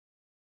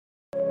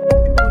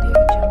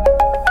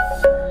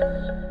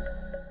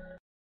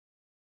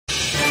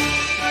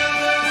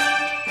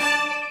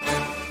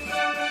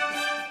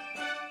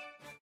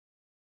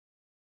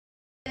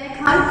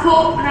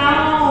cope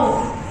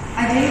now.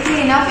 I didn't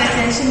pay enough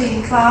attention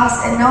in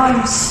class and now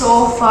I'm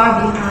so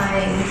far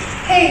behind.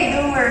 Hey,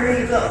 don't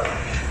worry, look.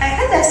 I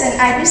heard there's an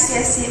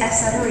IGCSE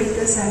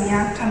Accelerator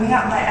seminar coming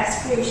up by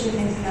Aspiration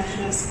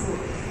International School.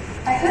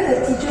 I heard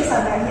the teachers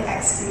are very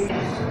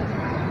experienced.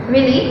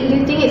 Really? Do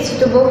you think it's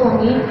suitable for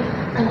me?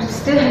 I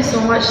still have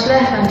so much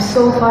left. I'm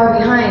so far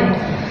behind.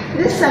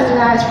 This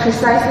seminar is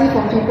precisely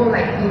for people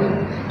like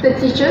you. The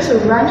teachers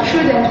will run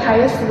through the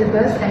entire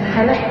syllabus and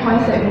highlight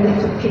points that we need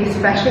to pay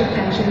special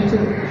attention to.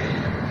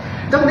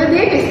 Dr.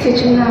 Dave is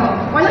teaching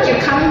now. Why don't you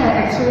come in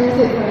and experience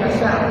it for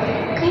yourself?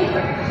 Okay?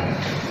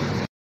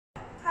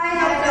 Hi,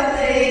 Dr.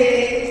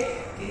 Dave.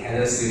 Okay,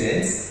 hello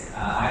students.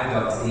 I'm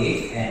Dr.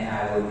 Dave and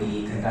I will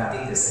be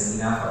conducting the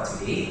seminar for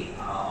today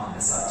on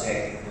the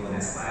subject known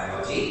as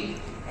biology.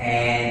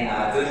 And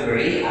don't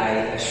worry,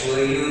 I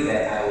assure you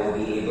that I will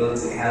be able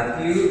to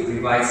help you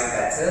revise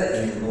better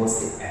in the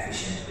most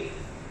efficient way.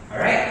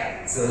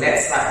 Alright, so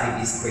let's start with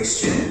this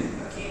question.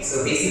 Okay,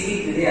 so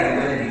basically today I'm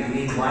going to be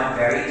doing one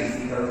very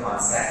difficult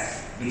concept,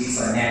 which is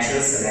on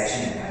natural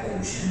selection and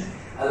evolution.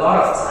 A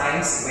lot of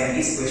times when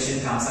this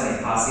question comes out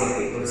in past year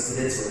papers,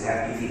 students will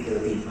have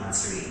difficulty in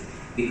answering.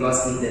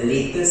 Because in the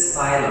latest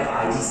style of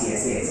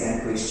IGCSE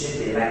exam question,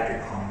 they like to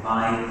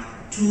combine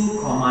two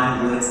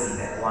command words in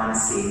that one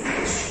same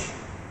question.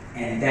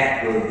 And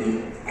that will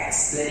be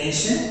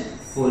explanation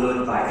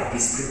followed by a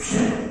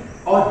description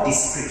or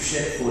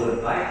description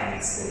followed by an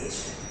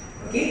explanation.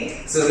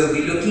 Okay, so we'll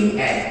be looking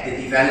at the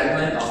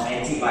development of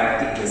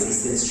antibiotic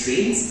resistant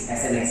strains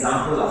as an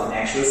example of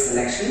natural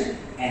selection,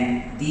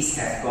 and these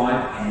have gone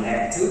and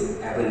led to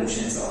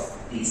evolutions of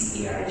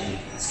these AIG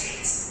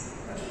strains.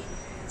 Okay,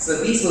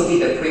 so this will be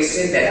the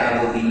question that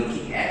I will be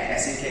looking at.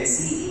 As you can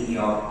see in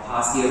your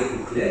past year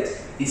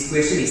booklet, this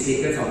question is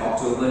taken from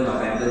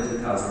October-November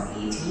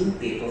 2018,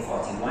 paper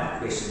 41,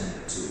 question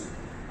number 2.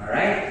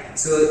 Alright,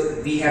 so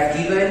we have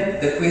given,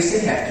 the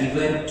question have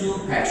given two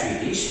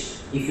petri dish.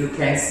 If you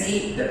can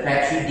see, the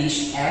petri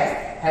dish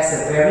F has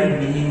a very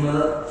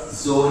minimal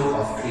zone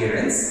of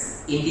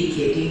clearance,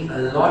 indicating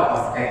a lot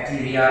of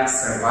bacteria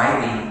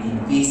surviving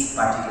in this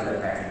particular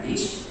petri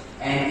dish.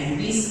 And in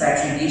this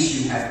petri dish,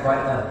 you have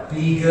got a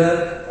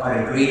bigger,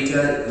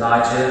 greater, or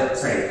larger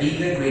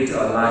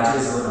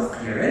zone of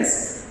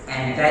clearance.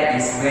 And that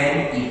is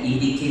when it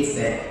indicates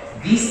that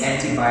this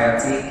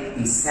antibiotic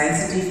is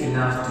sensitive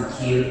enough to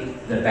kill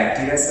the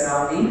bacteria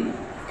surrounding,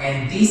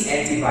 and this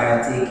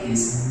antibiotic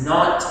is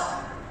not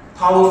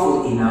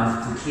powerful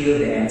enough to kill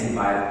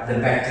the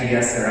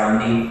bacteria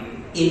surrounding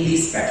in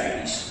this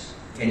petri dish.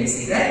 Can you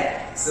see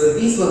that? So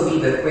this will be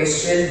the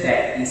question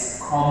that is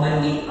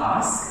commonly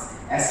asked.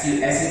 As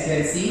you can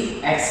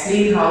see,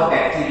 explain how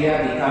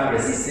bacteria become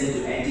resistant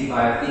to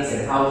antibiotics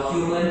and how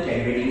human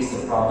can reduce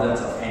the problems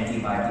of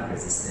antibiotic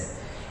resistance.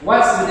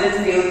 What students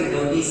fail to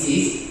notice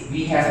is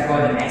we have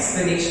got an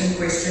explanation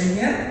question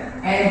here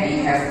and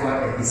we have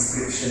got a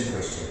description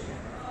question here.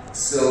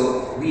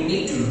 So we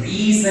need to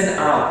reason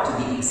out to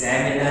the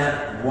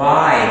examiner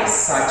why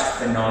such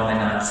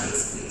phenomena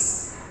takes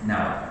place.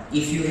 Now,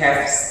 if you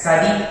have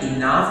studied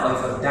enough or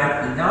if you have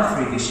done enough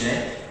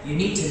revision, you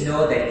need to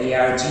know that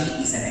ARG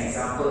is an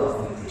example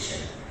of mutation.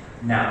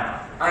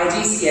 Now,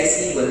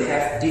 IGCSE will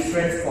have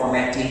different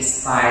formatting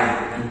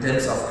style in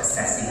terms of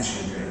assessing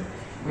children.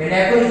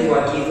 Whenever you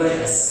are given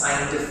a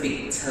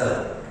scientific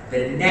term,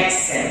 the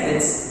next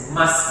sentence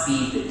must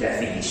be the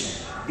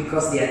definition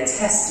because they are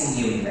testing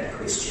you in that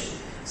question.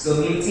 So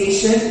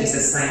mutation is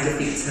a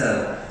scientific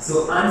term.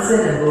 So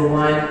answer number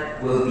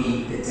 1 will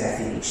be the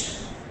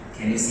definition.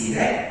 Can you see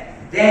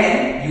that?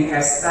 Then you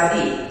have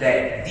studied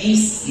that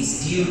this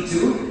is due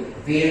to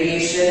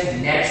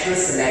variation, natural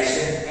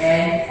selection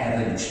and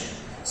evolution.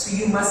 So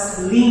you must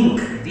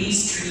link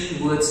these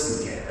three words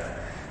together.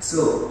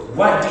 So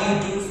what do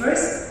you do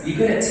first? You're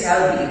going to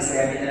tell the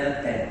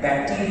examiner that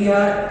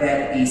bacteria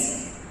that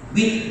is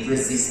with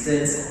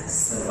resistance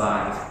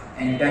survive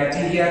and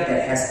bacteria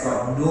that has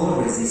got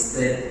no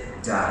resistance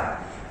die.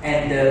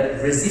 And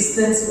the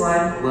resistance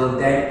one will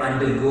then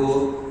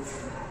undergo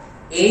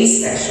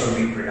asexual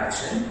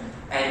reproduction,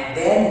 and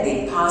then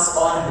they pass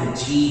on the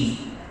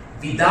gene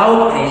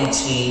without any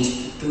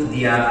change to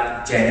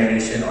their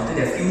generation or to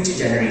their future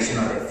generation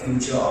or their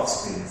future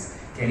offsprings.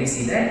 Can you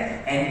see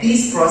that? And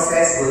this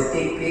process will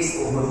take place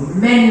over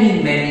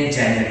many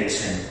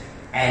generations,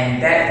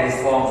 and that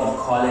will form a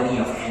colony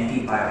of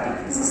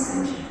antibiotic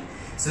resistant genes.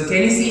 So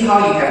can you see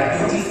how you have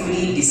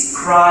beautifully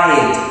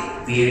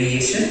described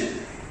variation?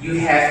 You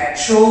have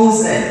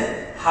chosen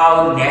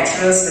how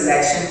natural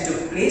selection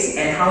took place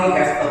and how you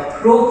have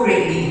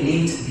appropriately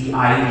linked the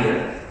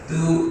idea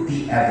to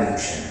the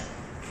evolution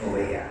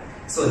over here.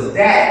 So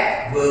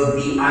that will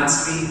be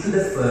answering to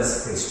the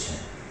first question.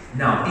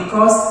 Now,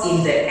 because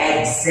in the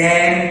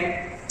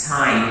exam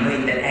time,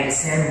 in the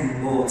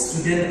exam mode,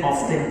 students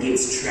often get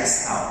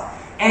stressed out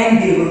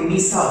and they will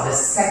miss out the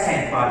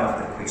second part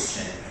of the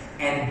question,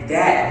 and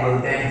that will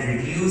then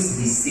reduce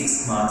the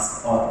 6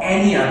 marks or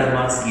any other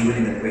marks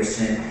given in the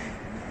question,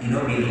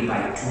 maybe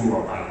by 2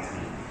 or by 3.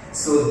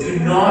 So do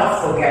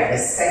not forget the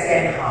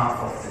second half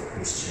of the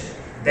question.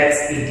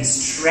 that's been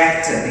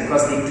distracted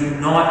because they do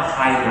not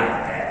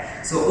highlight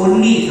that. So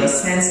only if you're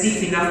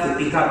sensitive enough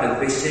to pick up the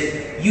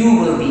question, you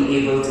will be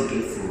able to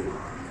get through.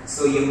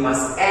 So you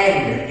must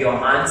end your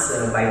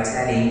answer by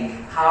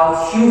telling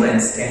how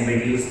humans can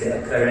reduce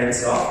the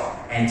occurrence of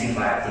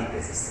antibiotic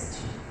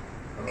resistance.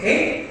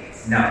 Okay?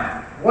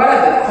 Now, what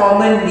are the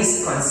common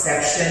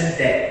misconceptions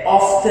that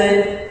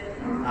often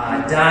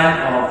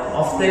done or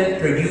often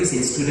produced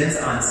in students'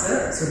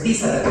 answer? So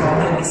these are the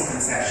common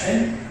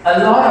misconceptions.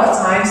 A lot of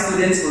times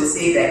students will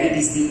say that it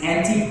is the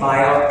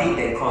antibiotic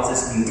that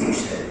causes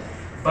mutation.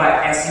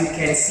 But as you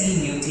can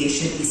see,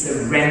 mutation is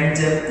a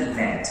random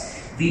event.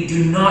 We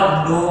do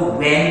not know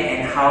when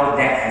and how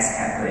that has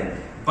happened,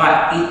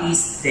 but it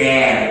is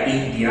there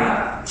in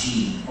their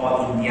gene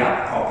or in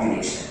their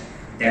population.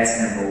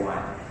 That's number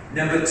one.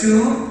 Number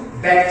two,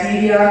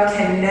 bacteria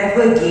can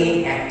never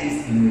gain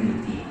active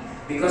immunity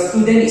because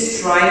student is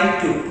trying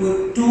to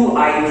put two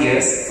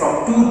ideas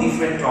from two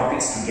different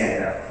topics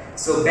together.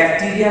 So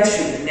bacteria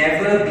should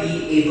never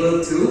be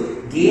able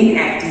to gain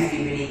active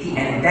immunity,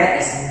 and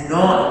that is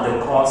not the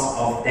cause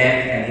of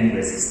them having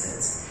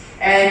resistance.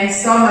 And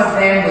some of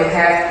them will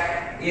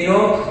have,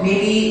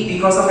 maybe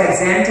because of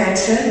exam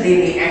tension, they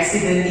may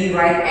accidentally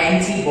write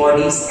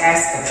antibodies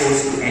as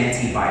opposed to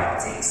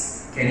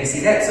antibiotics. Can you see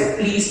that? So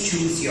please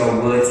choose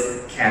your words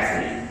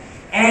carefully.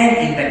 And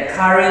in the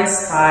current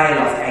style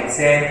of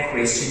exam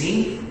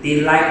questioning,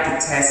 they like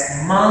to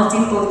test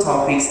multiple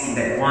topics in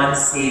that one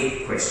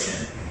same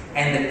question.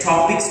 And the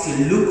topics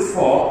to look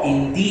for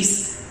in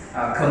this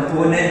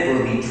component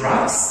will be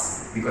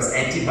drugs, because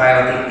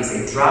antibiotic is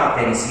a drug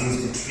that is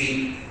used to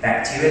treat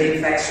bacterial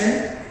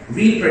infection.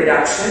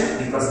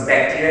 Reproduction, because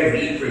bacteria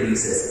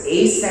reproduces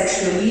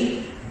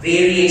asexually.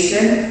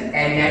 Variation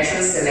and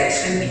natural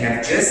selection, we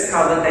have just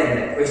covered that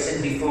in the question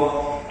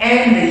before.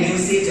 And the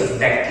usage of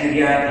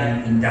bacteria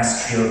in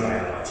industrial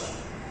biology.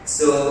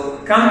 So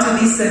come to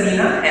this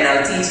seminar and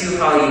I'll teach you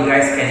how you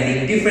guys can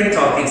link different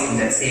topics in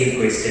that same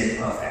question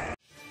perfect.